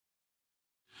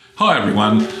Hi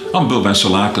everyone, I'm Bill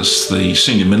Vasilakis, the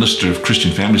Senior Minister of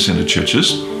Christian Family Centre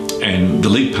Churches and the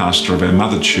lead pastor of our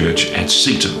mother church at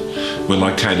Seaton. We're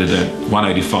located at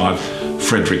 185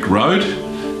 Frederick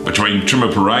Road, between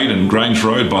Trimmer Parade and Grange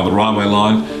Road by the railway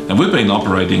line, and we've been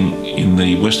operating in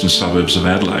the western suburbs of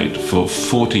Adelaide for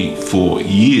 44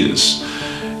 years.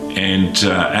 And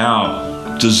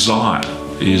our desire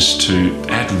is to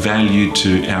add value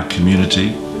to our community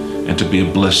and to be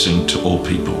a blessing to all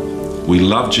people. We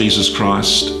love Jesus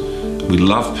Christ, we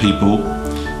love people,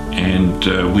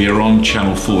 and we are on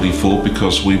Channel 44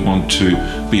 because we want to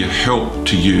be a help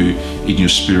to you in your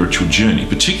spiritual journey,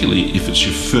 particularly if it's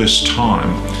your first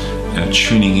time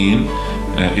tuning in.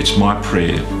 It's my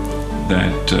prayer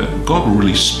that God will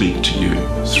really speak to you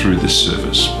through this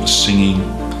service, the singing,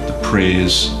 the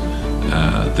prayers,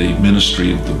 the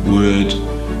ministry of the word,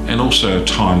 and also a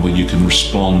time where you can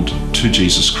respond to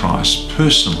Jesus Christ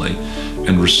personally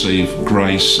and receive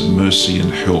grace and mercy and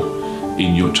help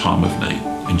in your time of need.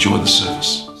 Enjoy the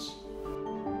service.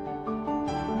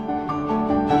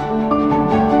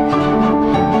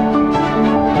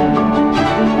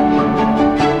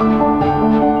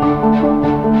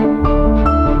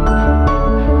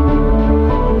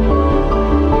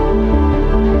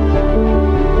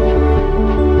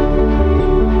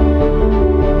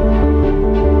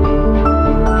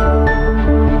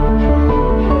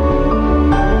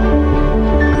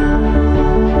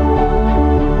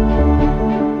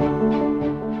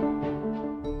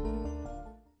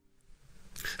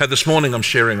 This morning I'm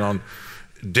sharing on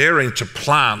daring to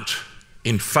plant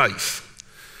in faith.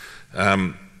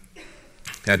 Our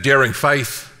Daring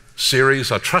Faith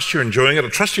series, I trust you're enjoying it. I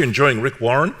trust you're enjoying Rick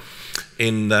Warren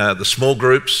in the small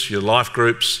groups, your life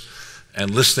groups,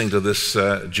 and listening to this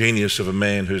genius of a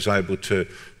man who's able to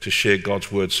share God's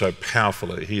word so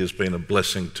powerfully. He has been a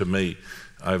blessing to me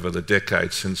over the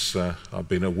decades since I've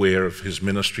been aware of his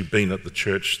ministry, been at the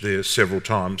church there several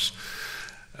times.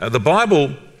 The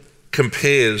Bible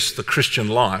compares the Christian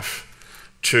life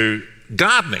to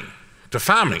gardening, to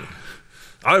farming,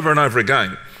 over and over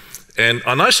again. And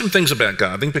I know some things about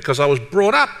gardening because I was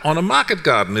brought up on a market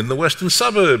garden in the western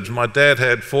suburbs. My dad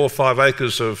had 4 or 5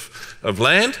 acres of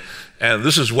land, and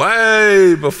this is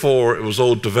way before it was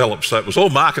all developed. So it was all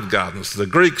market gardens. The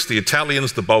Greeks, the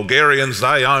Italians, the Bulgarians,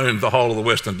 they owned the whole of the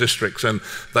western districts, and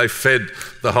they fed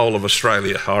the whole of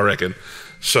Australia, I reckon.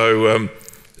 So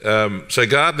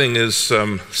gardening is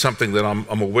something that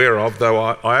I'm aware of, though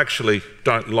I actually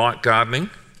don't like gardening.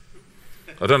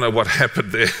 I don't know what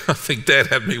happened there. I think Dad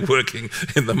had me working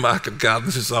in the market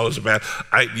garden since I was about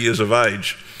 8 years of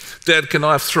age. Dad, can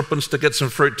I have threepence to get some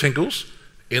fruit tinkles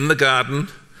in the garden,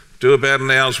 do about an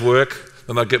hour's work,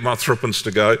 then I get my threepence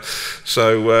to go.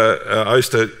 So I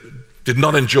did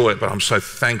not enjoy it, but I'm so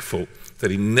thankful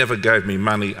that he never gave me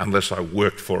money unless I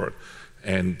worked for it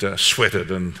and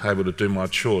sweated and able to do my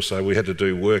chore. So we had to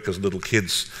do work as little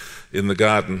kids in the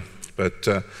garden, but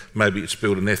maybe it's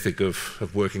built an ethic of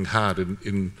working hard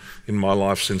in my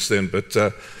life since then.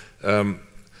 But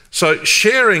so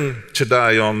sharing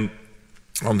today on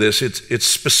this, it's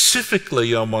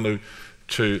specifically I want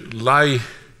to lay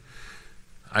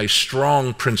a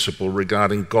strong principle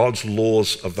regarding God's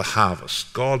laws of the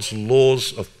harvest, God's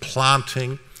laws of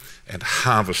planting and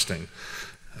harvesting.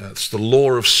 It's the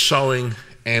law of sowing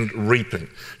and reaping.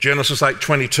 Genesis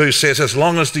 8:22 says, as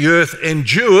long as the earth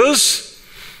endures,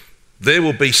 there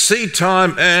will be seed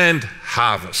time and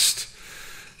harvest.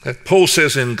 Paul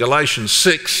says in Galatians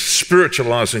 6,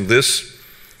 spiritualizing this,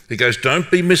 he goes, don't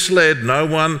be misled, no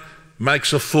one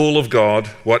makes a fool of God.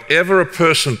 Whatever a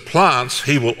person plants,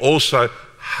 he will also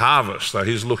harvest. So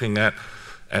he's looking at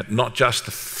not just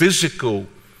the physical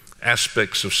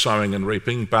aspects of sowing and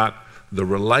reaping, but the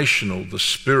relational, the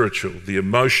spiritual, the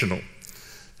emotional.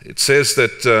 It says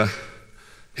that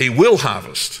he will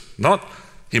harvest, not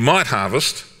he might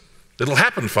harvest. It'll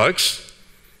happen, folks.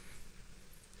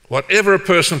 Whatever a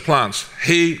person plants,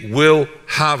 he will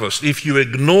harvest. If you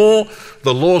ignore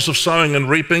the laws of sowing and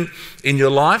reaping in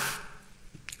your life,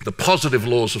 the positive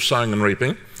laws of sowing and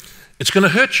reaping, it's going to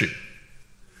hurt you.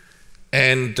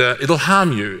 And it'll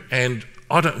harm you. And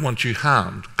I don't want you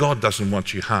harmed. God doesn't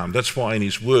want you harmed. That's why in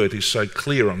his word he's so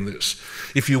clear on this.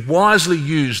 If you wisely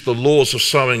use the laws of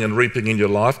sowing and reaping in your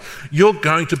life, you're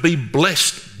going to be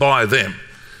blessed by them.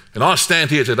 And I stand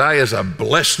here today as a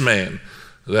blessed man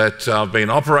that I've been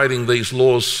operating these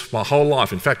laws my whole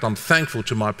life. In fact, I'm thankful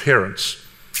to my parents,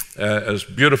 as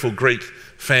beautiful Greek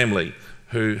family,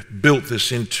 who built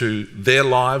this into their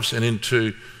lives and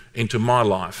into my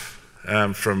life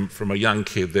from a young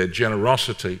kid. Their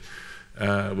generosity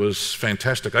was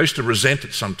fantastic. I used to resent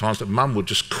it sometimes that Mum would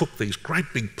just cook these great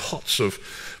big pots of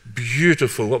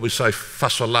beautiful, what we say,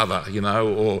 fasolada,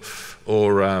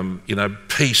 or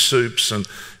pea soups, and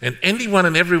anyone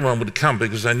and everyone would come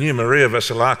because they knew Maria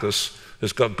Vasilakis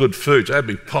has got good food. They'd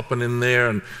be popping in there,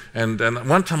 and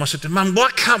one time I said to Mum, why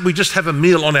can't we just have a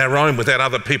meal on our own without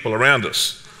other people around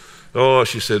us? Oh,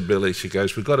 she said, Billy, she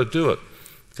goes, we've got to do it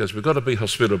because we've got to be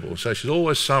hospitable. So she's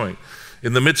always sowing.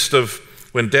 In the midst of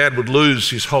when Dad would lose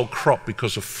his whole crop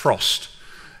because of frost,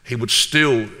 he would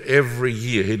still, every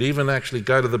year, he'd even actually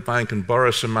go to the bank and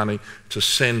borrow some money to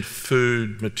send not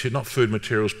food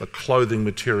materials, but clothing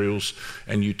materials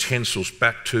and utensils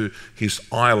back to his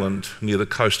island near the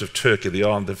coast of Turkey, the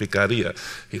island of Ikaria.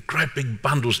 He had great big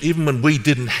bundles. Even when we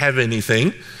didn't have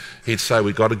anything, he'd say,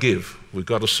 we've got to give, we've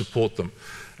got to support them.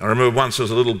 I remember once there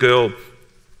was a little girl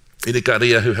in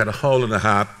Ikaria who had a hole in her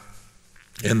heart,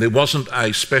 and there wasn't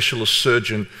a specialist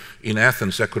surgeon in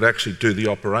Athens that could actually do the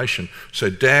operation. So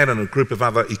Dad and a group of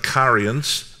other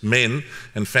Icarians, men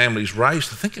and families,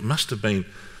 raised, I think it must have been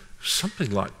something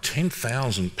like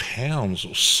 £10,000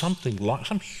 or something like,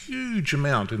 some huge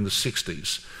amount in the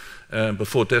 60s,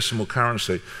 before decimal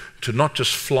currency, to not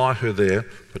just fly her there,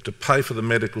 but to pay for the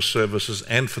medical services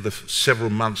and for the several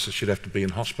months that she'd have to be in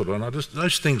hospital. And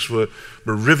those things were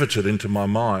riveted into my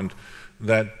mind,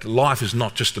 that life is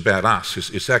not just about us.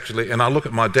 It's actually, and I look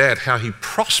at my dad, how he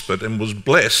prospered and was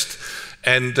blessed,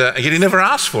 and yet he never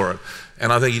asked for it.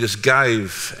 And I think he just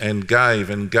gave and gave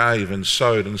and gave and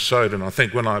sowed and sowed. And I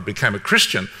think when I became a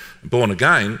Christian, born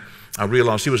again, I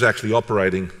realised he was actually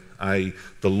operating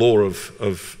the law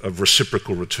of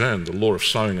reciprocal return, the law of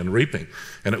sowing and reaping.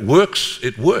 And it works.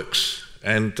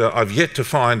 And I've yet to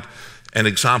find an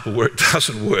example where it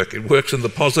doesn't work. It works in the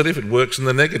positive, it works in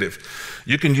the negative.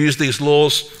 You can use these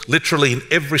laws literally in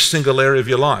every single area of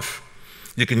your life.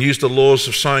 You can use the laws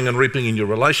of sowing and reaping in your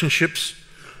relationships,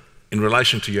 in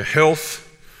relation to your health,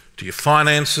 to your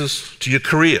finances, to your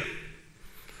career.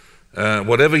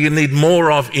 Whatever you need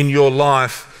more of in your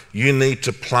life, you need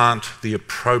to plant the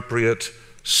appropriate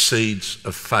seeds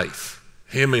of faith.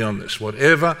 Hear me on this.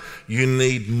 Whatever you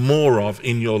need more of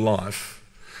in your life,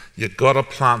 you've got to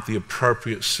plant the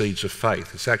appropriate seeds of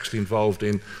faith. It's actually involved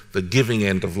in the giving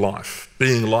end of life,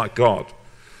 being like God.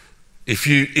 If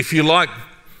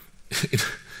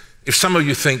some of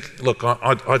you think, look,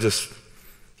 I just,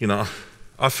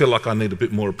 I feel like I need a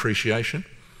bit more appreciation.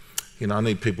 I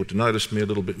need people to notice me a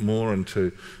little bit more and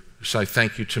to say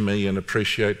thank you to me and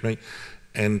appreciate me.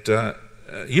 And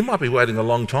you might be waiting a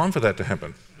long time for that to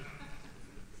happen.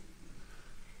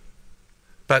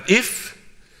 But if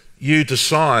you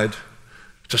decide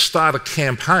to start a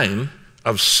campaign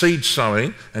of seed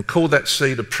sowing and call that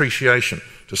seed appreciation,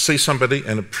 to see somebody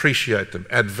and appreciate them,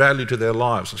 add value to their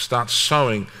lives and start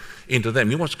sowing into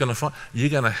them, you know what's going to find? You're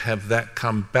going to have that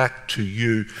come back to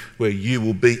you where you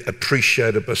will be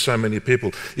appreciated by so many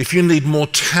people. If you need more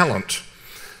talent,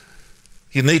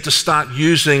 you need to start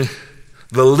using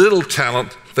the little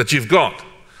talent that you've got.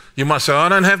 You might say, I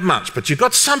don't have much, but you've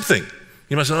got something.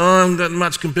 You might say, I haven't got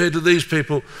much compared to these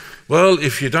people. Well,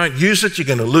 if you don't use it, you're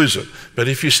going to lose it. But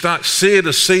if you start see it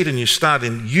as seed and you start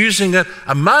in using it,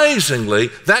 amazingly,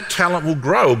 that talent will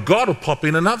grow. God will pop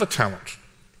in another talent.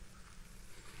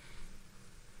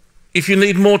 If you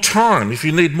need more time, if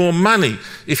you need more money,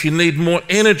 if you need more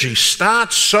energy,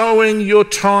 start sowing your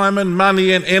time and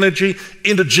money and energy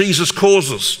into Jesus'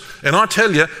 causes. And I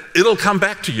tell you, it'll come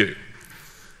back to you.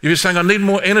 If you're saying, I need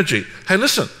more energy. Hey,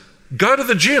 listen, go to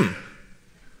the gym.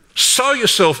 Sow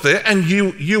yourself there and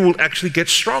you will actually get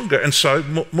stronger and sow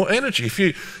more energy. If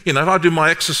I do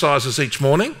my exercises each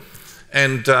morning,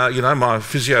 and my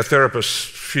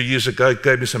physiotherapist a few years ago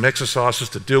gave me some exercises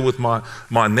to deal with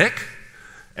my neck,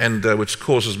 and which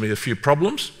causes me a few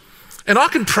problems. And I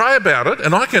can pray about it,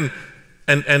 and I can,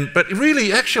 but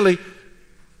really, actually,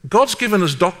 God's given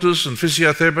us doctors and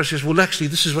physiotherapists. Says, well, actually,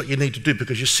 this is what you need to do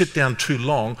because you sit down too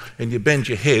long and you bend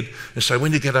your head. And so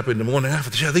when you get up in the morning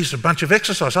after, these are a bunch of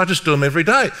exercises. I just do them every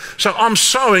day. So I'm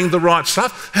sowing the right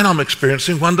stuff, and I'm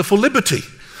experiencing wonderful liberty.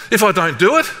 If I don't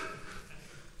do it,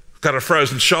 I've got a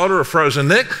frozen shoulder, a frozen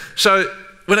neck. So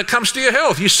when it comes to your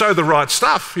health, you sow the right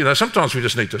stuff. Sometimes we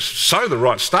just need to sow the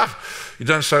right stuff. You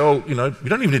don't say, you don't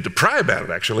even need to pray about it,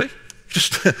 actually.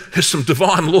 Just there's some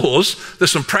divine laws,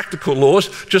 there's some practical laws,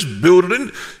 just build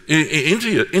it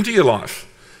into your life.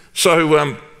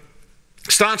 So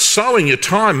start sowing your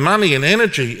time, money and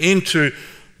energy into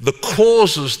the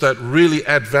causes that really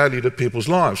add value to people's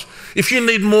lives. If you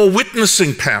need more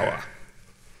witnessing power,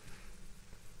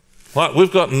 right,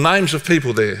 we've got names of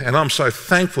people there, and I'm so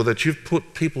thankful that you've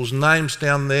put people's names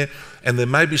down there, and there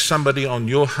may be somebody on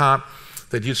your heart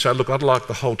that you'd say, look, I'd like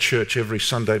the whole church every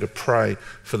Sunday to pray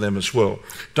for them as well.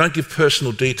 Don't give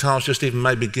personal details, just even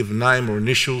maybe give a name or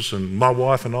initials, and my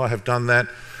wife and I have done that,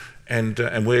 and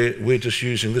we're just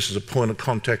using this as a point of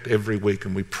contact every week,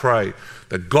 and we pray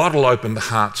that God will open the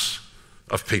hearts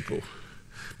of people.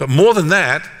 But more than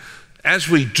that, as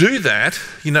we do that,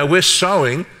 you know, we're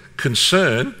sowing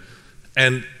concern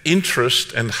and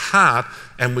interest and heart,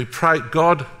 and we pray,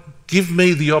 God, give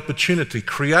me the opportunity,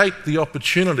 create the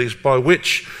opportunities by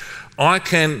which I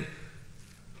can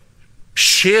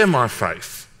share my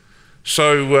faith.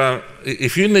 So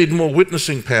if you need more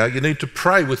witnessing power, you need to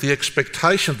pray with the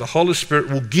expectation the Holy Spirit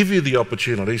will give you the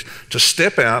opportunities to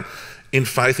step out in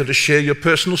faith and to share your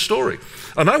personal story.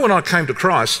 I know when I came to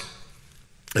Christ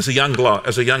as a young bloke,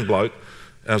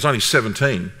 I was only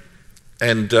 17,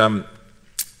 and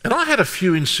I had a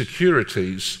few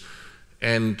insecurities,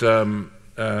 and so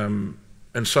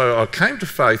I came to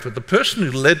faith, but the person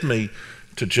who led me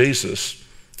to Jesus,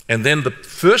 and then the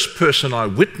first person I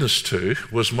witnessed to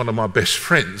was one of my best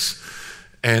friends,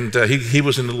 and he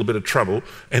was in a little bit of trouble,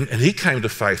 and he came to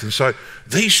faith. And so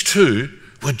these two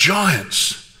were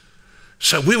giants.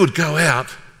 So we would go out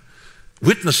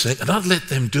witnessing, and I'd let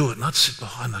them do it, and I'd sit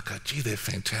behind and I'd go, gee, they're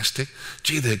fantastic,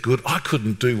 gee, they're good, I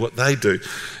couldn't do what they do.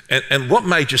 And what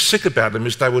made you sick about them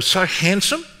is they were so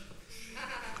handsome.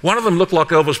 One of them looked like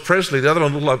Elvis Presley, the other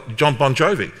one looked like John Bon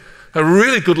Jovi. They were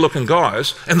really good looking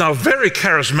guys, and they were very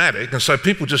charismatic, and so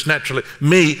people just naturally,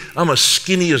 I'm as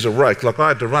skinny as a rake, like I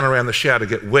had to run around the shower to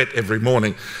get wet every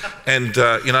morning, and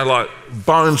you know, like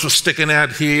bones were sticking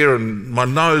out here, and my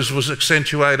nose was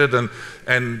accentuated,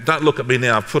 and don't look at me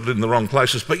now, I've put it in the wrong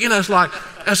places, but you know, it's like,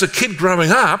 as a kid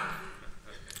growing up,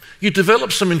 you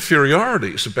develop some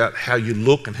inferiorities about how you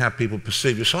look and how people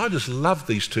perceive you. So I just loved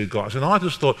these two guys, and I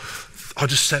just thought, I'd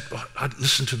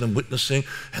listened to them witnessing,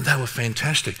 and they were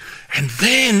fantastic. And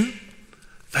then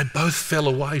they both fell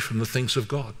away from the things of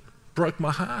God. Broke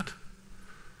my heart.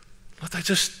 Like they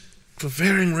just, for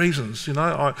varying reasons, you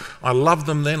know, I loved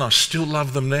them then, I still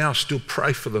love them now, I still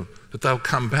pray for them, that they'll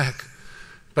come back.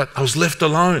 But I was left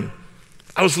alone.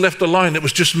 I was left alone. It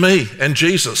was just me and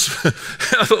Jesus.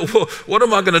 I thought, well, what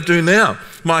am I going to do now?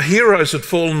 My heroes had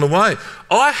fallen away.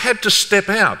 I had to step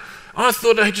out. I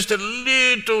thought I had just a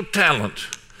little talent.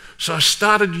 So I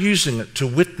started using it to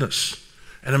witness.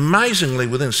 And amazingly,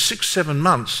 within 6-7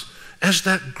 months, as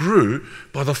that grew,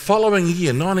 by the following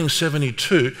year,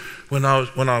 1972, when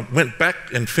I went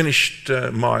back and finished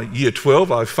my year 12,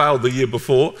 I failed the year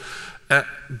before,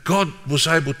 God was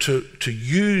able to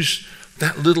use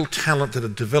that little talent that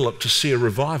had developed to see a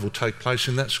revival take place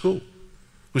in that school.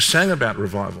 We sang about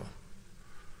revival.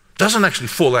 It doesn't actually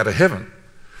fall out of heaven.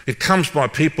 It comes by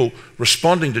people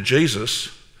responding to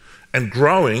Jesus and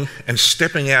growing and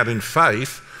stepping out in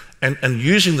faith and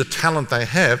using the talent they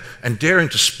have and daring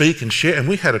to speak and share. And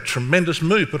we had a tremendous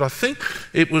move. But I think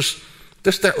it was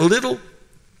just that little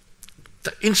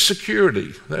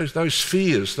insecurity, those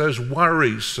fears, those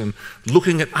worries, and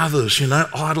looking at others, you know,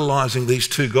 idolising these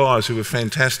two guys who were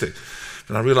fantastic.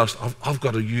 And I realised I've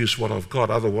got to use what I've got,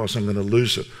 otherwise I'm going to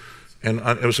lose it. And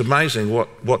it was amazing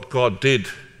what God did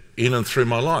in and through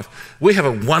my life. We have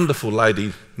a wonderful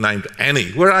lady named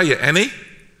Annie. Where are you, Annie?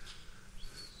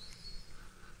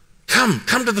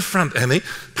 Come to the front, Annie.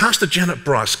 Pastor Janet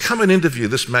Bryce, come and interview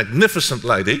this magnificent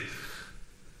lady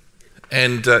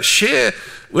and share.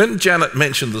 When Janet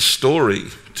mentioned the story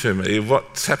to me of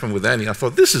what's happened with Annie, I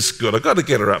thought, this is good. I've got to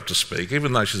get her up to speak,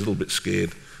 even though she's a little bit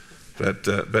scared,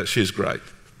 but she's great.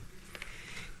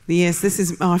 Yes, this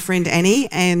is my friend Annie,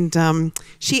 and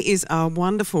she is a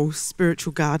wonderful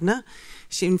spiritual gardener.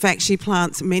 In fact, she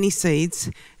plants many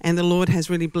seeds, and the Lord has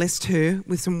really blessed her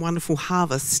with some wonderful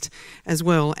harvest as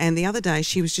well. And the other day,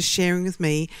 she was just sharing with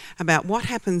me about what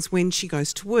happens when she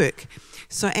goes to work.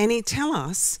 So, Annie, tell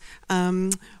us,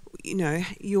 you know,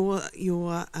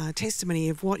 your testimony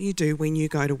of what you do when you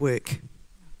go to work.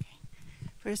 Okay.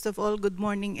 First of all, good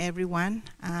morning, everyone.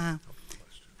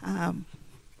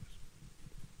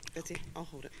 That's it. I'll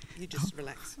hold it. You just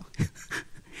relax.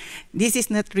 This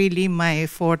is not really my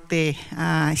forte,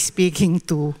 speaking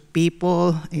to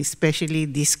people, especially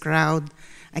this crowd.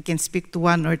 I can speak to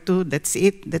one or two, that's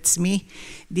it, that's me.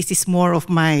 This is more of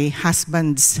my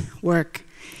husband's work.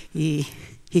 He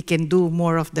can do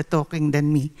more of the talking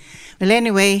than me. Well,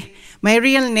 anyway, my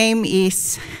real name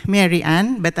is Mary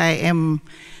Ann, but I am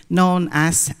known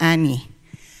as Annie.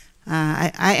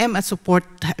 I am a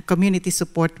community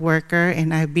support worker,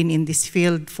 and I've been in this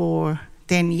field for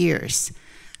 10 years.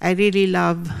 I really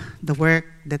love the work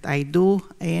that I do,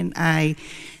 and I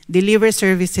deliver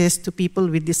services to people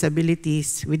with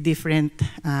disabilities with different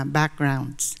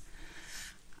backgrounds.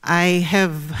 I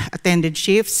have attended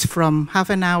shifts from half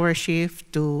an hour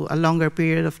shift to a longer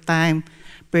period of time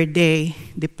per day,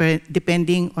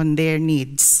 depending on their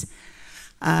needs.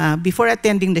 Before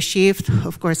attending the shift,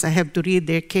 of course, I have to read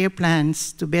their care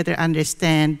plans to better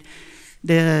understand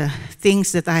the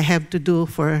things that I have to do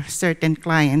for certain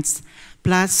clients,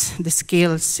 plus the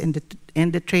skills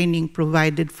and the training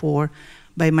provided for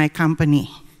by my company.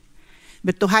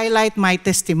 But to highlight my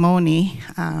testimony,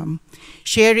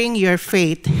 sharing your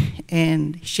faith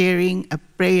and sharing a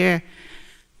prayer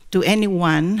to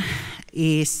anyone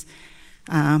is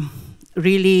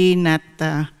really not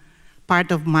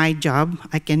part of my job.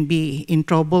 I can be in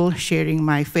trouble sharing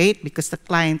my faith because the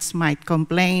clients might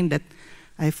complain that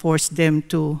I force them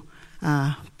to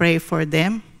pray for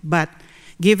them. But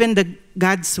given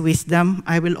God's wisdom,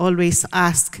 I will always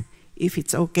ask if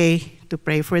it's okay to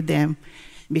pray for them.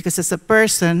 Because as a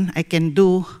person, I can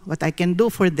do what I can do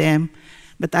for them,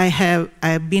 but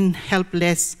I've been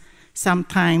helpless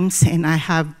sometimes, and I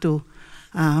have to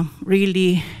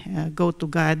really go to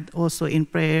God also in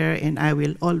prayer, and I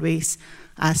will always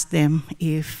ask them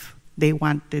if they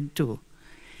wanted to.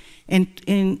 And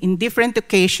in different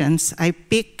occasions, I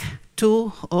pick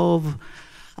two of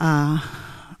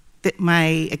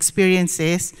my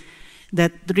experiences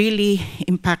that really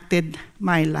impacted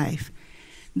my life.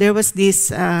 There was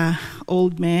this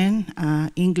old man,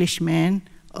 Englishman,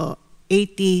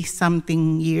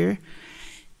 80-something year,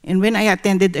 and when I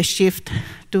attended a shift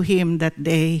to him that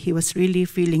day, he was really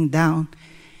feeling down,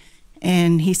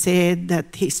 and he said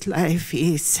that his life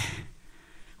is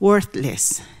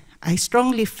worthless. I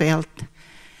strongly felt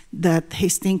that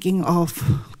he's thinking of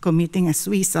committing a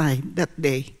suicide that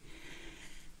day.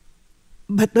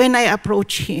 But when I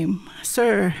approached him,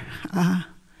 "Sir,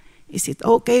 is it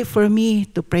okay for me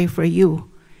to pray for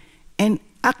you?" And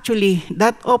actually,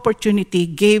 that opportunity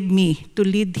gave me to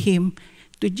lead him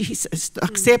to Jesus, to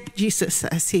accept Jesus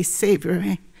as his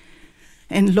Savior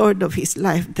and Lord of his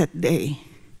life that day.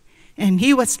 And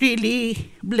he was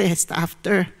really blessed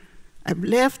after I've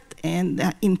left, and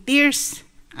in tears,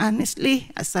 honestly,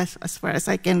 as far as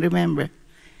I can remember.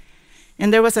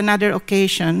 And there was another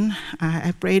occasion,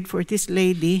 I prayed for this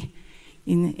lady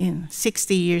in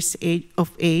 60 years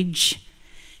of age,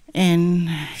 and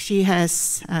she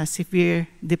has severe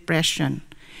depression.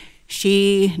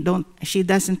 She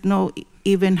doesn't know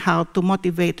even how to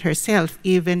motivate herself,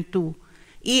 even to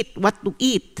eat, what to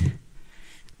eat.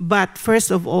 But first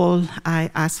of all,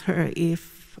 I asked her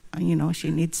if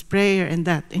she needs prayer and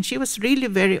that, and she was really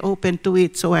very open to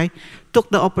it. So I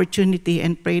took the opportunity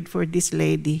and prayed for this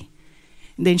lady.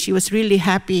 Then she was really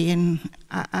happy, and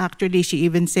actually she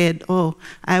even said, "Oh,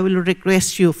 I will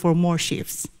request you for more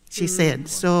shifts," she said.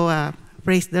 So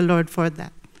praise the Lord for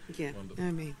that. Yeah,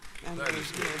 amen. That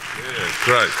is good. Yeah,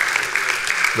 great.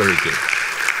 Very good.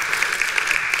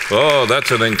 Oh,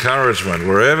 that's an encouragement.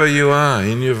 Wherever you are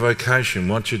in your vocation,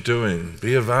 what you're doing,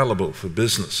 be available for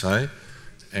business, eh?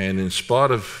 And in spite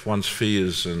of one's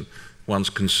fears and one's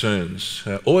concerns,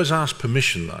 always ask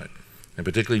permission, though. And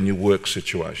particularly in your work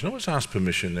situation, always ask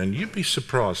permission, and you'd be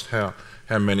surprised how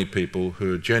many people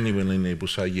who are genuinely in need will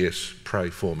say, "Yes, pray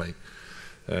for me."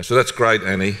 So that's great,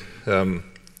 Annie.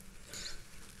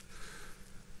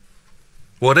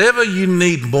 Whatever you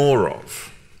need more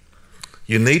of,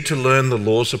 you need to learn the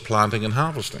laws of planting and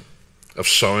harvesting, of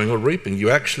sowing or reaping. You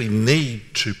actually need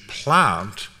to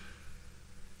plant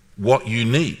what you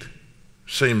need.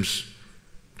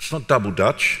 It's not double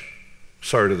Dutch.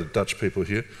 Sorry to the Dutch people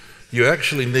here. You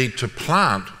actually need to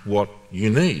plant what you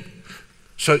need.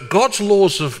 So God's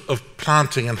laws of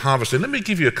planting and harvesting, let me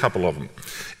give you a couple of them.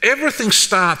 Everything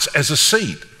starts as a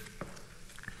seed.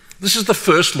 This is the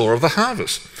first law of the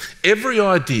harvest. Every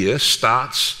idea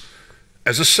starts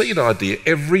as a seed idea.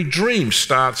 Every dream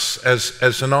starts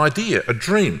as an idea, a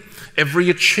dream. Every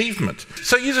achievement.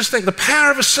 So you just think the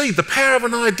power of a seed, the power of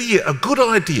an idea, a good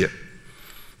idea,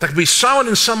 that can be sown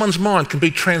in someone's mind, can be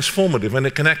transformative, and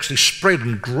it can actually spread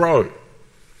and grow.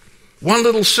 One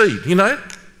little seed,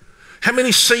 How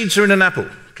many seeds are in an apple?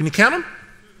 Can you count them?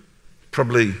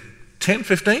 Probably 10,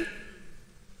 15?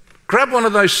 Grab one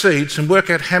of those seeds and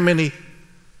work out how many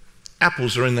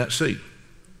apples are in that seed.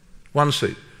 One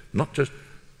seed. Not just,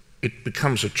 it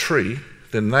becomes a tree,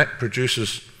 then that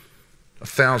produces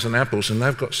 1,000 apples, and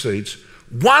they've got seeds.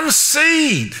 One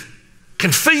seed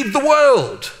can feed the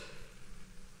world.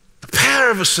 The power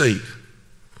of a seed,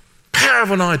 power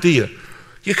of an idea.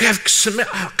 You have cement.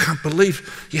 Oh, I can't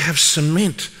believe you have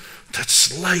cement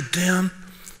that's laid down.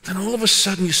 Then all of a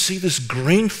sudden you see this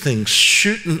green thing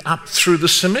shooting up through the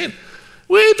cement.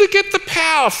 Where did you get the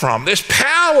power from? There's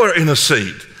power in a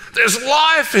seed. There's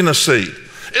life in a seed.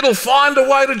 It'll find a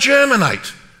way to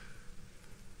germinate.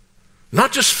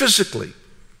 Not just physically,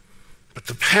 but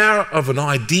the power of an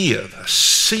idea, a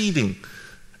seeding,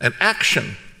 an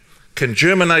action can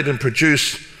germinate and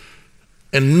produce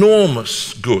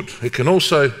enormous good. It can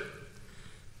also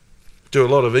do a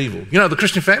lot of evil. You know, the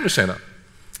Christian Family Centre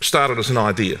started as an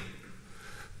idea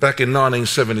back in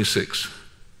 1976.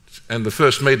 And the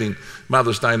first meeting,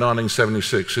 Mother's Day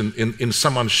 1976, in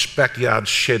someone's backyard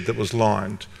shed that was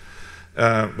lined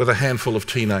with a handful of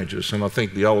teenagers. And I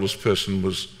think the oldest person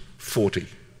was 40.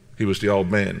 He was the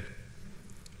old man.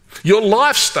 Your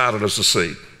life started as a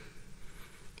seed.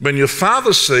 When your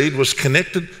father's seed was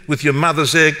connected with your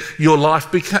mother's egg, your life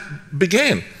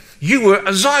began. You were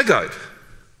a zygote.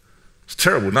 It's a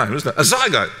terrible name, isn't it? A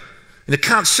zygote. And it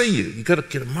can't see you. You've got to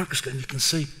get a microscope and you can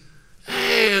see,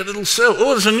 hey, a little cell.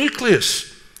 Oh, there's a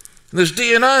nucleus. And there's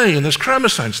DNA and there's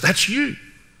chromosomes. That's you.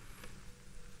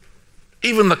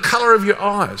 Even the colour of your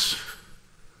eyes,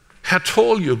 how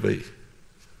tall you'll be.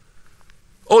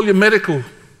 All your medical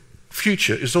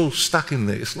future is all stuck in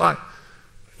there. It's like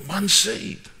one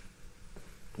seed.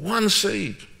 One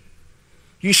seed.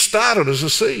 You started as a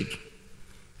seed.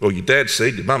 Well, your dad's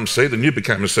seed, your mum's seed, and you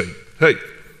became a seed. Hey,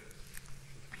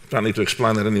 don't need to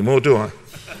explain that anymore, do I?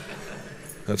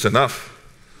 That's enough.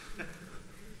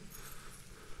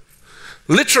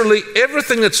 Literally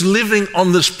everything that's living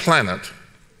on this planet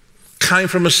came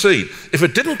from a seed. If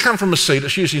it didn't come from a seed,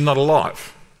 it's usually not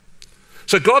alive.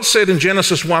 So God said in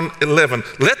Genesis 1:11,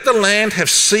 let the land have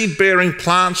seed-bearing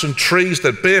plants and trees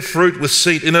that bear fruit with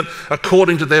seed in it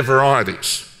according to their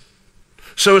varieties.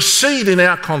 So a seed in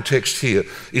our context here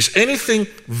is anything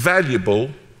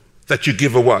valuable that you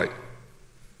give away.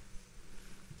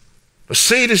 A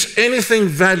seed is anything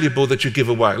valuable that you give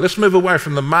away. Let's move away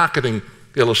from the marketing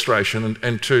illustration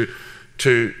and to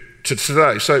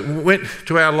today. So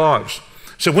to our lives.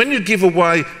 So when you give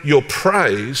away your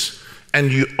praise and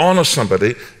you honour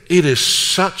somebody, it is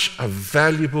such a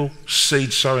valuable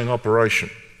seed sowing operation.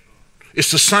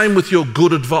 It's the same with your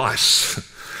good advice.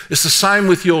 It's the same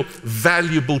with your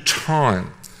valuable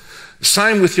time.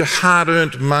 Same with your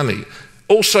hard-earned money.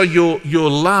 Also your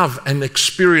love and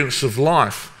experience of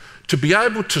life. To be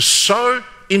able to sow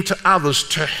into others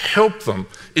to help them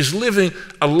is living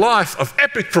a life of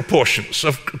epic proportions,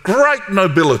 of great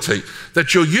nobility,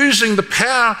 that you're using the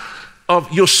power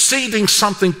of, you're seeding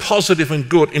something positive and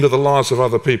good into the lives of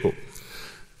other people.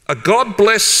 A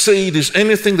God-blessed seed is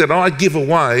anything that I give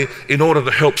away in order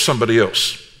to help somebody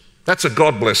else. That's a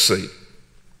God-blessed seed.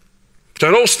 So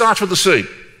it all starts with the seed.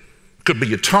 It could be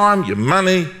your time, your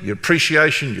money, your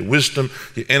appreciation, your wisdom,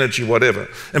 your energy, whatever.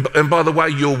 And by the way,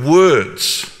 your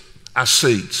words are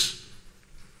seeds.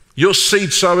 You're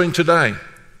seed sowing today.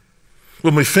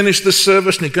 When we finish this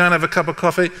service and you go and have a cup of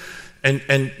coffee,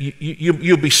 and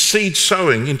you'll be seed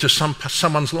sowing into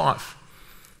someone's life.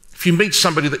 If you meet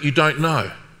somebody that you don't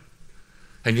know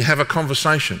and you have a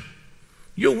conversation,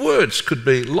 your words could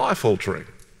be life-altering,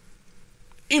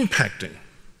 impacting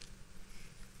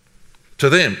to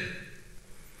them.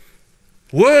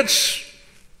 Words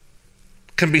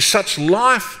can be such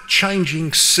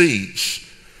life-changing seeds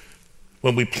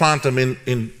when we plant them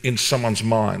in someone's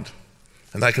mind,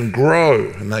 and they can grow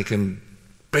and they can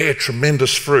bear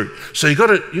tremendous fruit. So you've got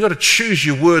to choose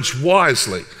your words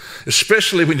wisely,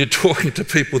 especially when you're talking to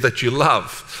people that you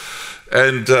love,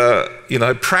 and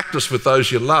practice with those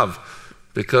you love,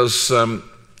 because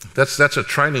that's a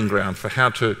training ground for how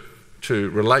to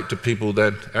relate to people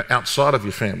that are outside of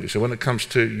your family. So when it comes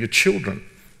to your children,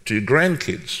 to your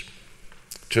grandkids,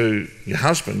 to your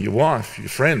husband, your wife, your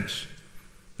friends,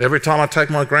 every time I take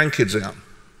my grandkids out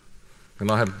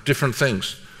and I have different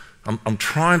things, I'm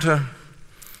trying to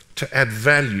add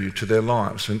value to their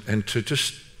lives and to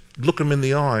just look them in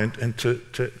the eye and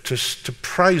to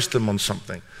praise them on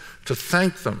something, to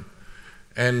thank them.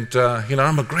 And,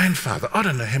 I'm a grandfather. I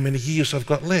don't know how many years I've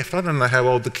got left. I don't know how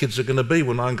old the kids are going to be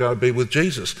when I go be with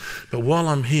Jesus. But while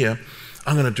I'm here,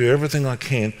 I'm going to do everything I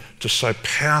can to sow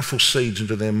powerful seeds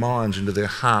into their minds, into their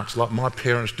hearts, like my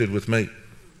parents did with me.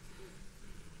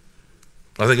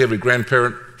 I think every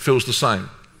grandparent feels the same.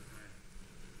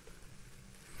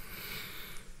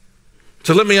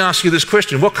 So let me ask you this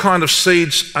question. What kind of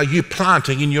seeds are you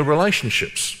planting in your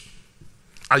relationships?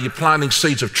 Are you planting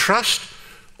seeds of trust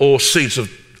or seeds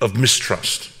of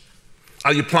mistrust?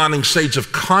 Are you planting seeds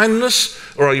of kindness,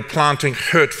 or are you planting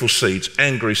hurtful seeds,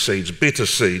 angry seeds, bitter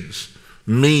seeds,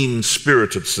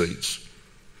 mean-spirited seeds?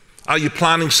 Are you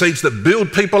planting seeds that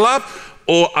build people up,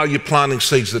 or are you planting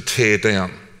seeds that tear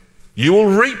down? You will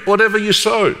reap whatever you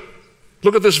sow.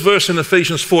 Look at this verse in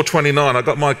Ephesians 4:29. I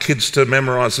got my kids to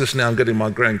memorise this, now I'm getting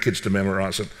my grandkids to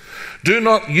memorise it. Do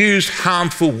not use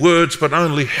harmful words, but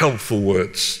only helpful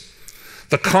words.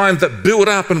 the kind that build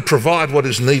up and provide what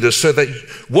is needed, so that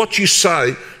what you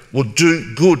say will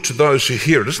do good to those who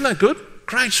hear it. Isn't that good?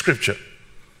 Great scripture.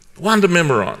 One to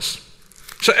memorize.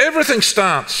 So everything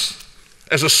starts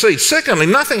as a seed. Secondly,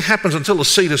 nothing happens until the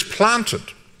seed is planted.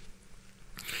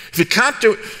 If you can't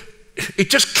do it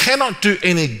just cannot do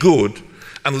any good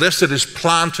unless it is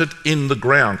planted in the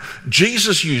ground.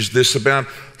 Jesus used this about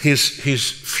his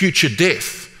future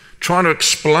death, trying to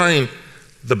explain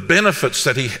the benefits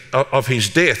of his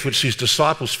death, which his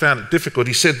disciples found it difficult.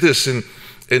 He said this in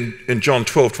John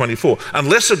 12:24,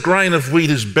 unless a grain of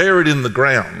wheat is buried in the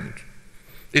ground,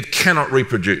 it cannot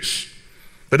reproduce.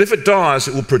 But if it dies,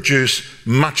 it will produce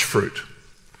much fruit.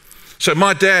 So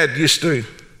my dad used to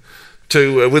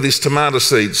with his tomato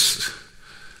seeds,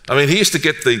 I mean, he used to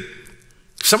get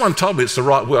someone told me it's the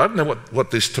right word. I don't know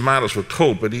what these tomatoes were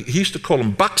called, but he used to call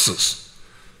them buxes.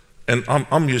 And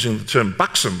I'm using the term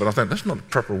buxom, but I think that's not a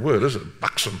proper word, is it?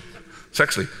 Buxom. It's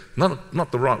actually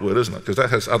not the right word, isn't it? Because that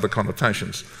has other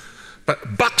connotations.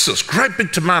 But buxes, great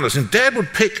big tomatoes. And Dad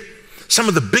would pick some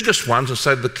of the biggest ones and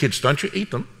say to the kids, don't you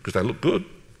eat them, because they look good.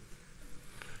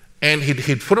 And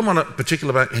he'd put them on a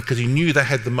particular, because he knew they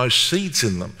had the most seeds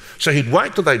in them. So he'd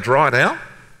wait till they dried out,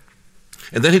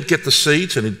 and then he'd get the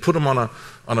seeds and he'd put them on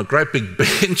a great big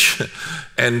bench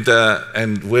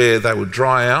and where they would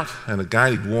dry out. And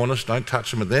again, he'd warn us, don't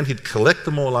touch them. And then he'd collect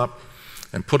them all up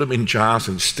and put them in jars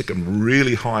and stick them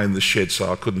really high in the shed so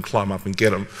I couldn't climb up and get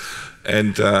them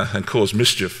and cause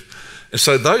mischief. And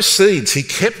so those seeds he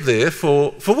kept there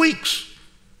for weeks,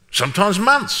 sometimes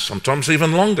months, sometimes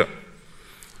even longer.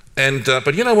 And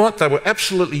but you know what? They were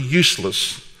absolutely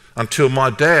useless until my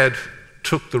dad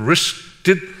took the risk,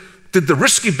 did the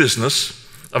risky business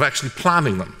of actually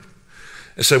planting them.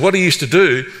 And so what he used to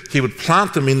do, he would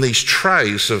plant them in these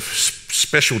trays of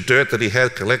special dirt that he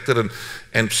had collected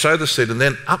and sow the seed, and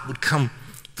then up would come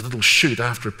the little shoot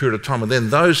after a period of time. And then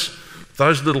those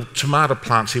little tomato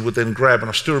plants he would then grab. And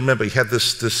I still remember he had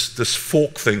this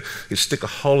fork thing. He'd stick a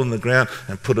hole in the ground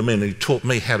and put them in. And he taught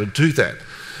me how to do that.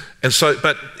 And so,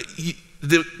 but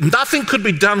nothing could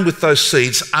be done with those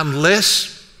seeds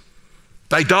unless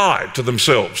they died to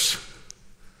themselves,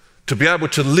 to be able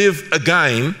to live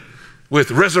again with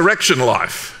resurrection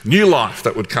life, new life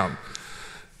that would come.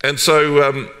 And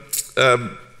so,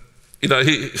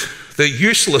 they're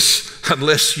useless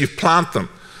unless you plant them.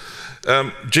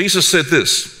 Jesus said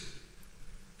this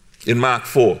in Mark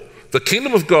 4, the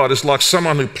kingdom of God is like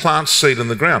someone who plants seed in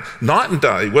the ground. Night and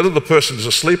day, whether the person is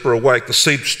asleep or awake, the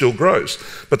seed still grows,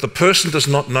 but the person does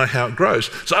not know how it grows.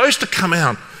 So I used to come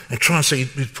out and try and see,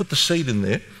 you'd put the seed in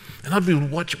there, and I'd be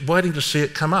waiting to see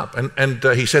it come up. And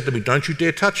he said to me, don't you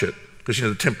dare touch it, because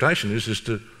the temptation is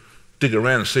to dig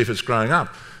around and see if it's growing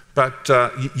up. But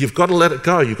you've got to let it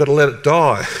go. You've got to let it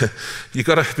die. You've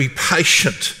got to be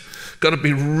patient. Got to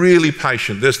be really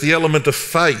patient. There's the element of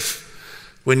faith.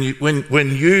 When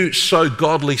you sow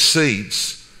godly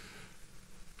seeds,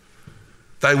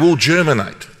 they will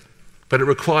germinate, but it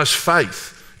requires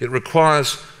faith. It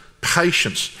requires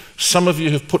patience. Some of you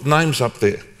have put names up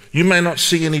there. You may not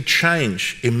see any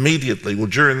change immediately or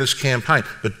during this campaign,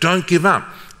 but don't give up.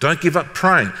 Don't give up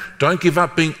praying. Don't give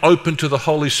up being open to the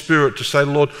Holy Spirit to say,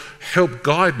 Lord, help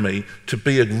guide me to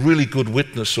be a really good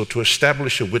witness, or to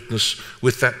establish a witness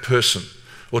with that person,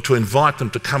 or to invite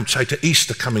them to come, say, to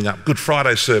Easter coming up, Good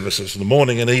Friday services in the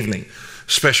morning and evening,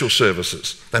 special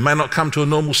services. They may not come to a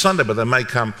normal Sunday, but they may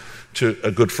come to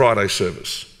a Good Friday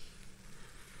service.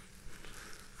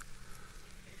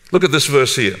 Look at this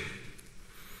verse here,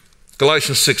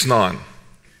 Galatians 6:9.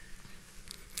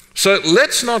 So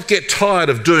let's not get tired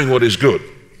of doing what is good.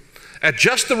 At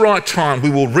just the right time, we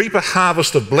will reap a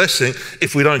harvest of blessing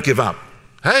if we don't give up.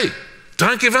 Hey,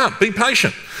 don't give up. Be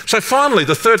patient. So finally,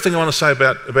 the third thing I want to say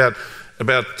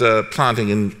about planting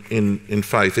in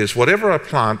faith is whatever I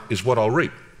plant is what I'll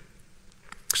reap.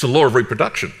 It's the law of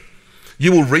reproduction.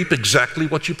 You will reap exactly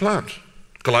what you plant.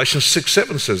 Galatians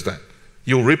 6:7 says that.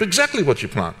 You'll reap exactly what you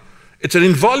plant. It's an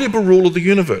inviolable rule of the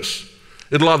universe.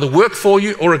 It'll either work for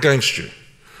you or against you.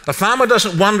 A farmer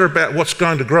doesn't wonder about what's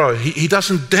going to grow. He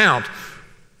doesn't doubt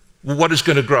what is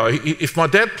going to grow. If my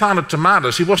dad planted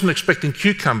tomatoes, he wasn't expecting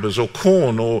cucumbers or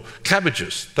corn or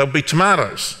cabbages. There'll be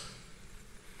tomatoes.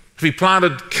 If he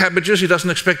planted cabbages, he doesn't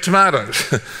expect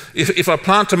tomatoes. If I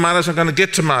plant tomatoes, I'm going to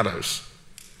get tomatoes.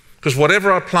 Because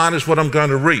whatever I plant is what I'm going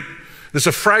to reap. There's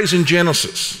a phrase in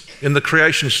Genesis, in the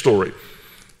creation story,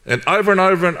 and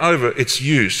over it's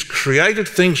used. Created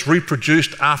things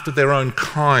reproduced after their own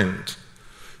kind.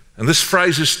 And this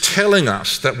phrase is telling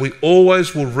us that we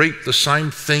always will reap the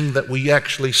same thing that we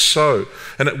actually sow.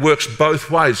 And it works both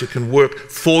ways. It can work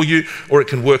for you or it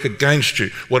can work against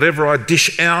you. Whatever I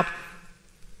dish out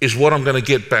is what I'm going to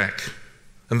get back.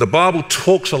 And the Bible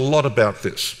talks a lot about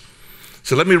this.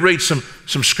 So let me read some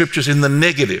scriptures in the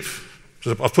negative.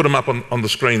 So I've put them up on the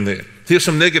screen there. Here's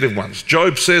some negative ones.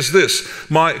 Job says this: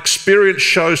 my experience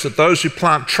shows that those who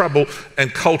plant trouble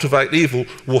and cultivate evil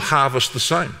will harvest the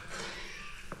same.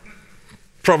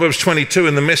 Proverbs 22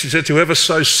 in the Message says, whoever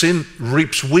sows sin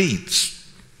reaps weeds.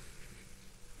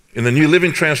 In the New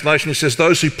Living Translation, it says,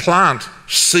 those who plant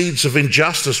seeds of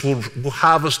injustice will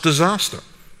harvest disaster.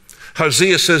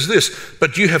 Hosea says this: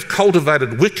 but you have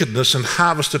cultivated wickedness and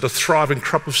harvested a thriving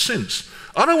crop of sins.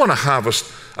 I don't want to harvest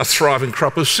a thriving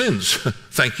crop of sins.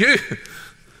 Thank you.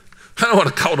 I don't want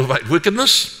to cultivate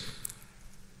wickedness.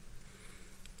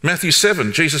 Matthew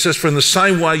 7, Jesus says, for in the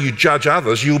same way you judge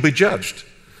others, you will be judged.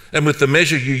 And with the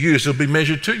measure you use, it will be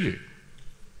measured to you.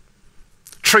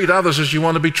 Treat others as you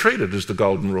want to be treated is the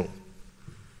golden rule.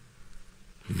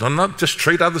 Not just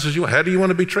treat others as you want. How do you want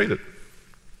to be treated?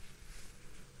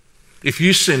 If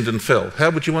you sinned and fell, how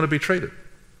would you want to be treated?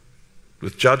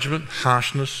 With judgment,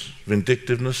 harshness,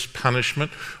 vindictiveness,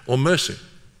 punishment, or mercy,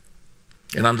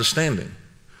 and understanding,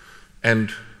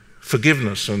 and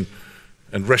forgiveness, and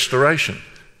restoration.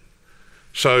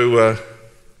 So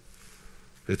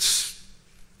it's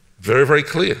very, very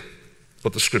clear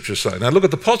what the scriptures say. Now look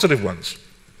at the positive ones.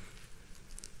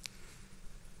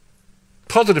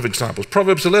 Positive examples.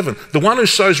 Proverbs 11. The one who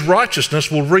sows righteousness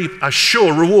will reap a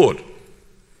sure reward.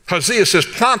 Hosea says,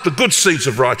 plant the good seeds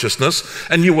of righteousness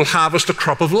and you will harvest a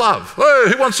crop of love. Oh,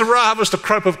 who wants to harvest a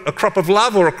crop of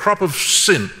love or a crop of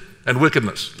sin and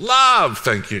wickedness? Love,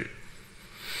 thank you.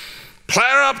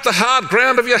 Plough up the hard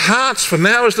ground of your hearts, for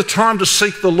now is the time to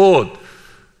seek the Lord.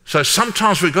 So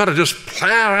sometimes we've got to just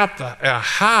plough up our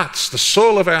hearts, the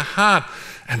soil of our heart,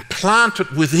 and plant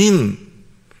it within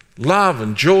love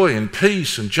and joy and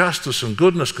peace and justice and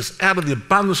goodness, because out of the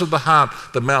abundance of the heart,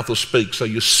 the mouth will speak. So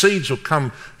your seeds will come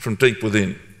from deep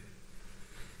within.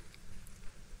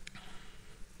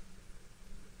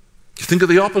 You think of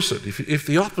the opposite. If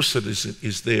the opposite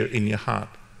is there in your heart,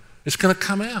 it's going to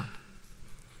come out.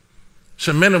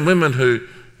 So men and women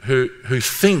who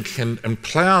think and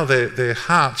plough their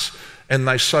hearts, and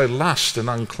they sow lust and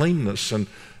uncleanness and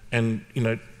you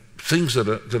know, things that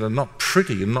are not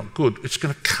pretty and not good, it's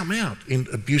going to come out in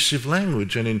abusive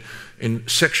language and in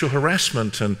sexual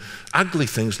harassment and ugly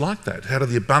things like that. Out of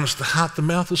the abundance of the heart, the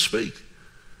mouth will speak.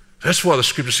 That's why the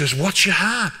scripture says, watch your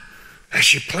heart.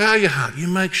 As you plough your heart, you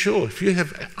make sure. If you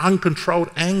have uncontrolled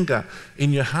anger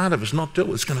in your heart, if it's not dealt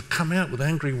with, it's going to come out with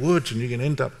angry words, and you're going to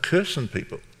end up cursing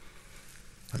people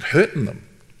and hurting them.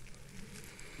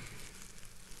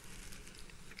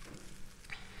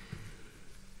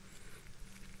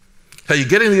 Are you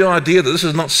getting the idea that this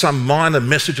is not some minor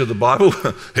message of the Bible?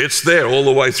 It's there all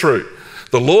the way through.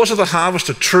 The laws of the harvest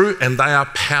are true and they are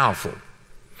powerful.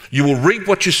 You will reap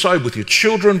what you sow with your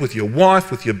children, with your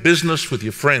wife, with your business, with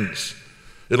your friends.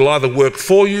 It'll either work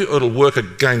for you or it'll work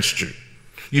against you.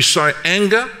 You sow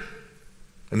anger,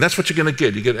 and that's what you're going to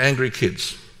get. You get angry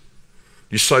kids.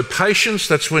 You sow patience,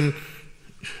 that's when,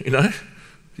 you know,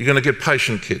 you're going to get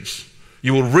patient kids.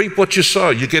 You will reap what you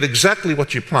sow. You get exactly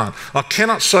what you plant. I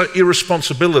cannot sow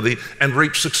irresponsibility and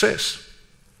reap success.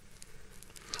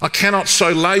 I cannot sow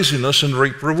laziness and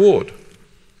reap reward.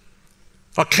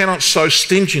 I cannot sow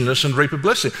stinginess and reap a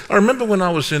blessing. I remember when I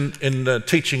was in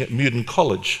teaching at Meaden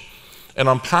College, and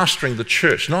I'm pastoring the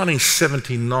church,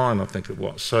 1979 I think it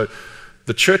was. So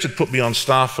the church had put me on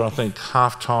staff for I think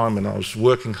half-time, and I was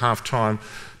working half-time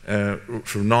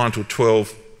from 9 till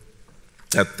 12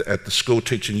 at the school,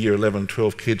 teaching year 11 and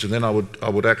 12 kids, and then I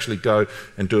would actually go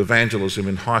and do evangelism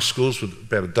in high schools with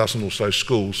about a dozen or so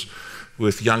schools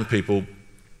with young people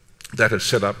that had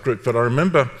set up groups. But I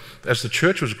remember as the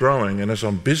church was growing and as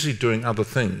I'm busy doing other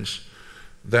things,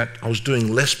 that I was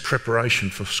doing less preparation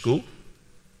for school.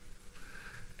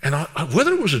 And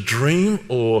whether it was a dream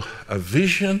or a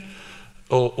vision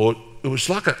or it was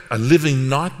like a living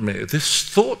nightmare, this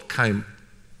thought came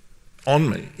on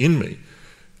me, in me,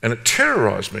 and it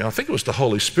terrorised me. I think it was the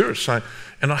Holy Spirit saying,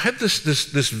 and I had this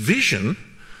vision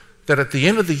that at the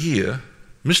end of the year,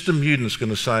 Mr. Meaden's going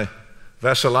to say,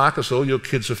 Vasilakis, all your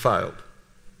kids have failed.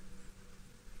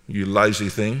 You lazy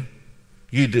thing.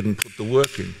 You didn't put the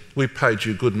work in. We paid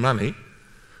you good money.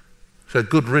 So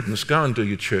good riddance, go and do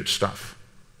your church stuff.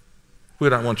 We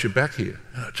don't want you back here.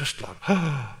 And I just like,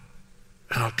 oh.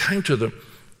 And I came to them,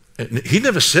 and he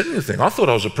never said anything. I thought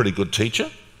I was a pretty good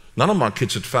teacher. None of my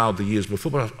kids had failed the years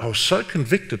before, but I was so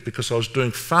convicted because I was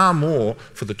doing far more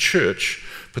for the church,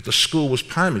 but the school was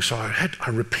paying me. So I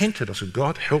repented. I said,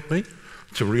 God, help me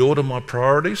to reorder my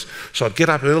priorities. So I'd get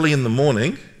up early in the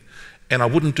morning and I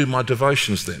wouldn't do my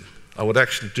devotions then. I would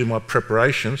actually do my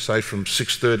preparation, say from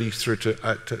 6:30 through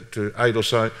to 8 or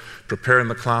so, preparing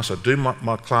the class. I'd do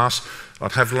my class,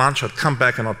 I'd have lunch, I'd come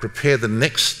back and I'd prepare the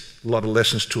next lot of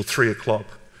lessons till 3 o'clock.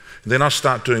 And then I'd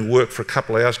start doing work for a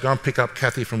couple of hours, go and pick up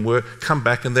Kathy from work, come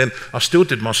back, and then I still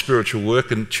did my spiritual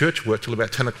work and church work till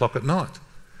about 10 o'clock at night.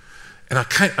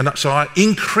 So I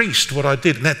increased what I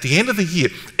did. And at the end of the year,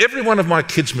 every one of my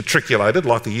kids matriculated,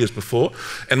 like the years before,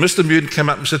 and Mr. Muden came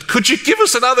up and said, "Could you give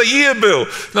us another year, Bill?"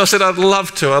 And I said, "I'd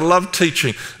love to. I love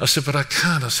teaching." I said, "But I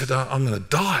can't." I said, "I'm going to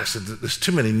die." I said, "There's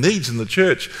too many needs in the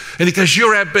church." And he goes,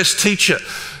 "You're our best teacher.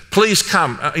 Please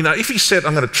come." If he said,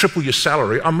 "I'm going to triple your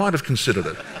salary," I might have considered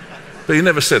it. But he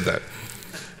never said that.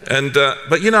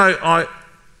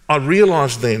 I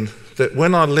realised then that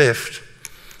when I left,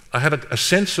 I had a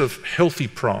sense of healthy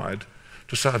pride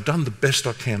to say, I've done the best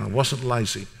I can. I wasn't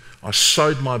lazy. I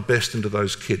sowed my best into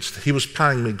those kids. He was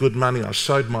paying me good money. I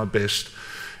sowed my best.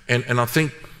 And I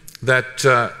think that,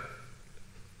 to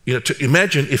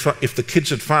imagine if the kids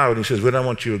had failed and he says, "We don't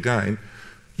want you again."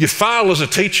 You fail as a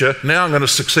teacher, now I'm going to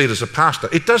succeed as a pastor.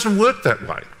 It doesn't work that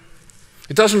way.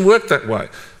 It doesn't work that way.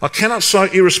 I cannot sow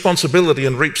irresponsibility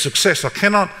and reap success. I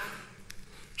cannot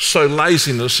sow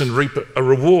laziness and reap a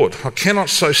reward. I cannot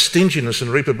sow stinginess and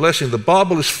reap a blessing. The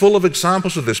Bible is full of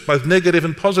examples of this, both negative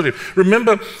and positive.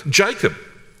 Remember Jacob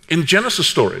in Genesis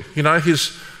story.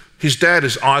 His dad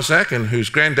is Isaac and whose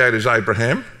granddad is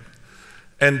Abraham.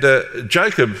 And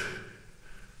Jacob,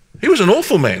 he was an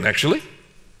awful man actually.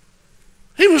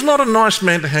 He was not a nice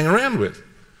man to hang around with.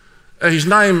 His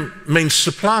name means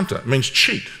supplanter, means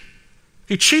cheat.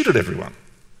 He cheated everyone.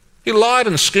 He lied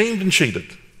and schemed and cheated.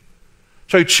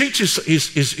 So he cheats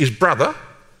his brother,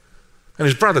 and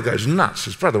his brother goes nuts.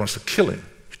 His brother wants to kill him.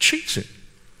 He cheats him.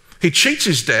 He cheats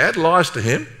his dad, lies to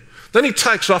him. Then he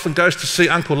takes off and goes to see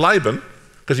Uncle Laban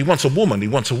because he wants a woman, he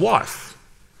wants a wife.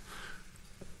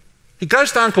 He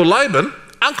goes to Uncle Laban.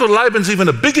 Uncle Laban's even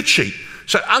a bigger cheat.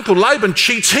 So Uncle Laban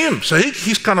cheats him. So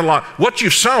he's kind of like, "What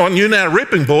you've sown, you're now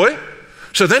reaping, boy."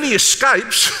 So then he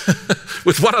escapes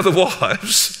with one of the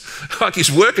wives. Like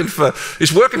he's working for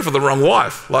the wrong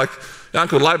wife. Like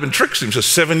Uncle Laban tricks him, says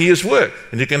 7 years' work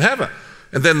and you can have her.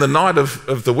 And then the night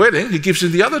of the wedding, he gives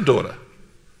him the other daughter,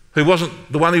 who wasn't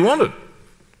the one he wanted.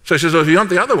 So he says, "Well, if you want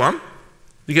the other one,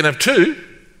 you can have two,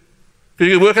 because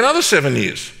you can work another 7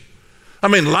 years."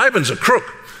 Laban's a crook.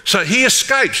 So he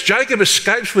escapes. Jacob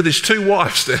escapes with his two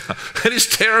wives now, and he's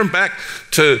tearing back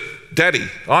to daddy,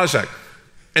 Isaac.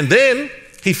 And then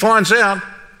he finds out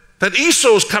that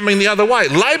Esau's coming the other way.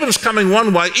 Laban's coming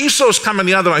one way, Esau's coming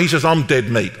the other way. He says, "I'm dead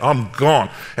meat, I'm gone."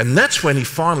 And that's when he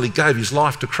finally gave his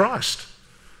life to Christ.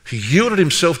 He yielded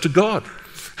himself to God.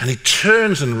 And he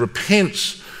turns and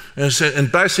repents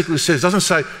and basically says, doesn't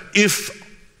say,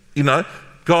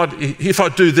 God, if I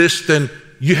do this, then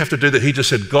you have to do that. He just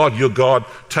said, "God, you're God,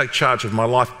 take charge of my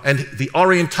life." And the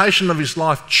orientation of his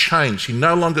life changed. He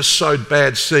no longer sowed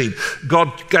bad seed.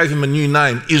 God gave him a new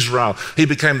name, Israel. He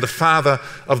became the father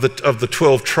of the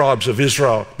 12 tribes of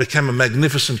Israel, became a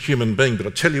magnificent human being. But I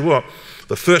tell you what,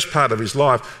 the first part of his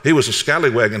life, he was a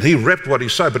scallywag and he reaped what he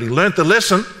sowed, but he learnt the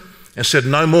lesson and said,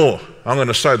 "No more, I'm going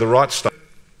to sow the right stuff."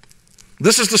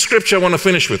 This is the scripture I want to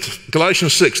finish with,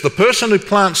 Galatians 6. The person who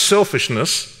plants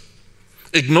selfishness,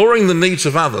 ignoring the needs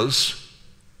of others,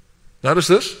 notice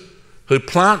this, who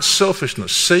plants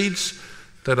selfishness, seeds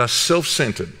that are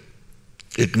self-centered,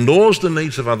 ignores the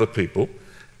needs of other people,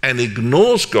 and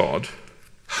ignores God,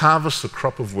 harvests a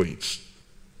crop of weeds.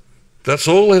 That's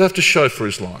all they'd have to show for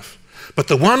his life. But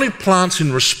the one who plants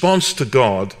in response to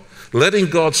God, letting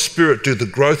God's Spirit do the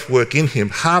growth work in him,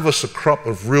 harvests a crop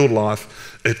of real life,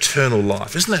 eternal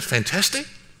life. Isn't that fantastic?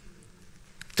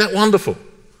 Isn't that wonderful?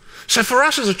 So for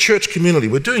us as a church community,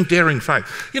 we're doing Daring Faith.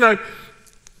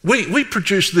 We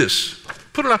produce this.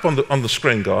 Put it up on the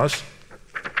screen, guys.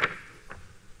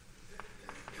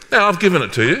 Now, I've given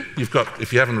it to you.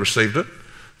 If you haven't received it.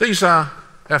 These are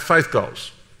our faith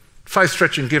goals. Faith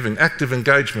stretching giving, active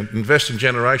engagement, invest in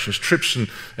generations, trips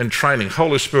and training,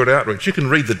 Holy Spirit outreach. You can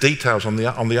read the details on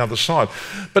the other side.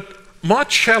 But my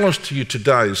challenge to you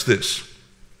today is this.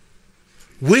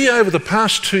 Over the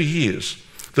past 2 years,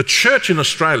 the church in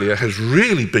Australia has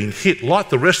really been hit, like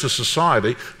the rest of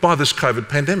society, by this COVID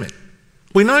pandemic.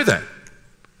 We know that.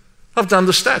 I've done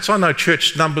the stats. I know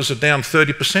church numbers are down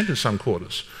 30% in some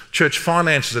quarters. Church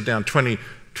finances are down 20%.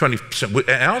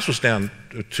 Ours was down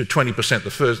to 20%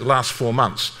 the last 4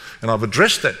 months. And I've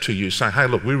addressed that to you, saying, "Hey,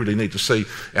 look, we really need to see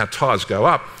our tithes go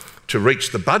up to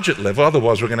reach the budget level.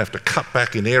 Otherwise, we're going to have to cut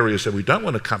back in areas that we don't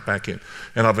want to cut back in."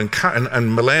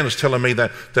 And Milan is telling me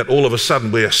that all of a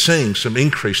sudden we are seeing some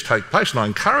increase take place, and I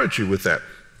encourage you with that.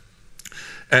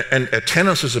 and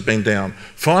attendances have been down,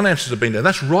 finances have been down.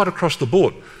 That's right across the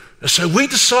board. And so we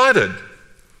decided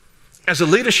as a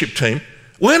leadership team,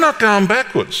 we're not going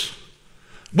backwards.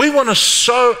 We want to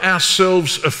sow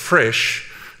ourselves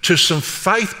afresh to some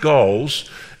faith goals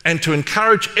and to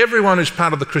encourage everyone who's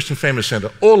part of the Christian Family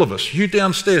Centre, all of us, you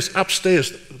downstairs,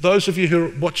 upstairs, those of you who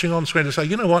are watching on screen, to say,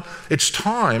 you know what, it's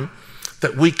time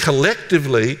that we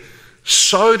collectively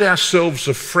sowed ourselves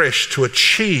afresh to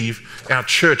achieve our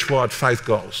church-wide faith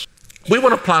goals. We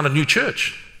want to plant a new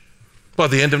church by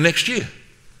the end of next year.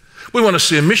 We want to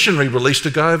see a missionary released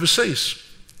to go overseas.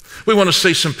 We want to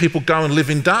see some people go and live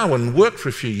in Darwin and work for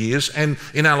a few years, and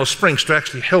in Alice Springs to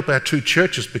actually help our two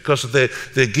churches because of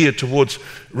they're geared towards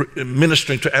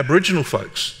ministering to Aboriginal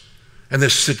folks. And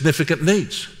there's significant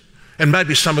needs. And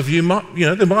maybe some of you might,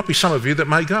 there might be some of you that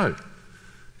may go.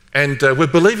 And we're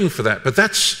believing for that. But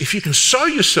that's, if you can sow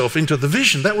yourself into the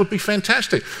vision, that would be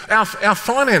fantastic. Our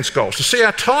finance goals, to see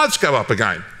our tithes go up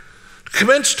again.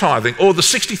 Commence tithing, or the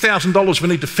 $60,000 we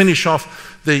need to finish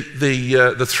off the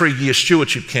 3-year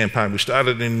stewardship campaign. We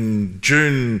started in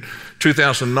June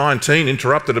 2019,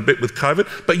 interrupted a bit with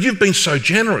COVID, but you've been so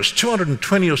generous.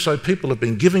 220 or so people have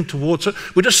been giving towards it.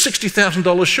 We're just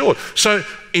 $60,000 short. So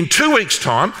in 2 weeks'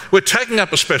 time, we're taking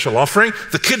up a special offering.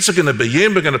 The kids are going to be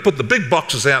in. We're going to put the big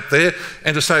boxes out there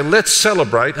and to say, let's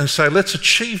celebrate and say, let's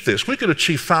achieve this. We could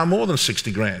achieve far more than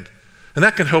 60 grand. And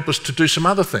that can help us to do some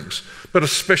other things. But a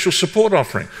special support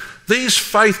offering. These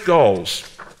faith goals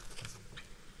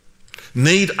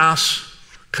need us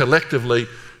collectively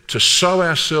to sow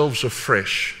ourselves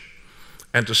afresh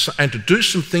and to do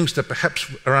some things that perhaps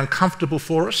are uncomfortable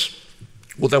for us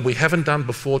or that we haven't done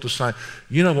before, to say,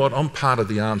 you know what, I'm part of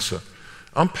the answer.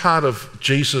 I'm part of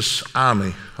Jesus'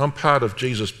 army. I'm part of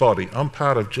Jesus' body. I'm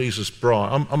part of Jesus'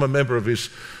 bride. I'm a member of his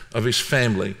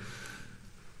family.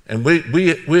 And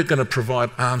we're going to provide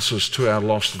answers to our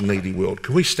lost and needy world.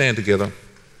 Can we stand together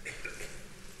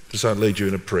as I lead you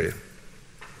in a prayer?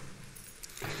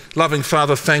 Loving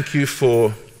Father, thank you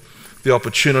for the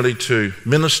opportunity to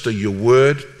minister your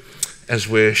word as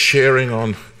we're sharing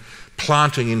on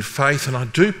planting in faith. And I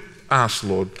do ask,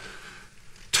 Lord,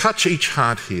 touch each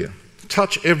heart here.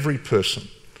 Touch every person.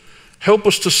 Help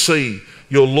us to see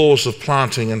your laws of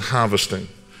planting and harvesting.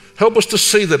 Help us to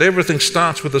see that everything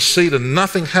starts with a seed and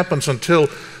nothing happens until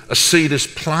a seed is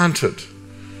planted.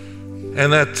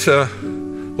 And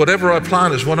that whatever I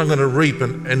plant is what I'm going to reap.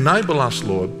 And enable us,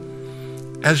 Lord,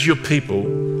 as your people,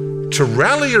 to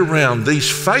rally around these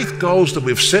faith goals that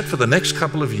we've set for the next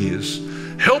couple of years.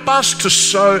 Help us to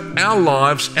sow our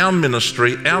lives, our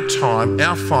ministry, our time,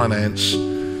 our finance,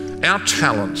 our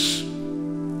talents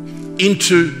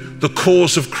into the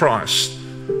cause of Christ,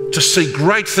 to see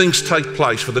great things take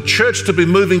place, for the church to be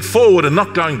moving forward and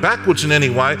not going backwards in any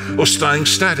way or staying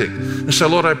static. And so,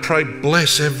 Lord, I pray,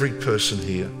 bless every person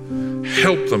here.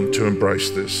 Help them to embrace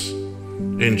this.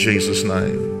 In Jesus'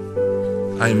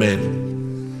 name,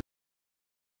 amen.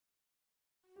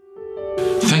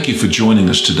 Thank you for joining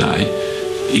us today.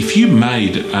 If you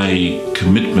made a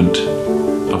commitment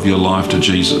of your life to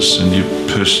Jesus and you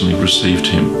personally received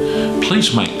him,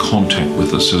 please make contact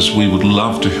with us, as we would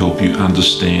love to help you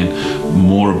understand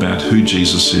more about who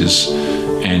Jesus is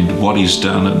and what he's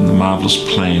done and the marvellous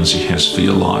plans he has for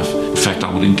your life. In fact,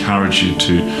 I would encourage you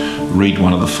to read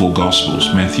one of the 4 Gospels,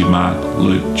 Matthew, Mark,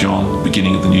 Luke, John, the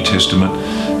beginning of the New Testament,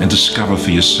 and discover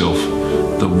for yourself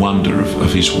the wonder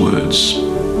of his words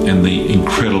and the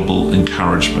incredible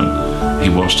encouragement he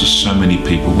was to so many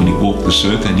people when he walked this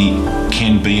earth, and he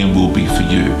can be and will be for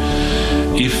you.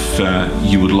 If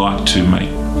you would like to make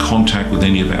contact with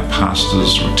any of our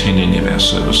pastors or attend any of our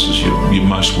services, you're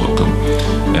most welcome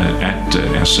at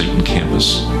our Seaton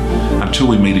campus. Until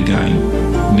we meet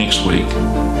again next week,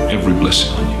 every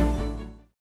blessing on you.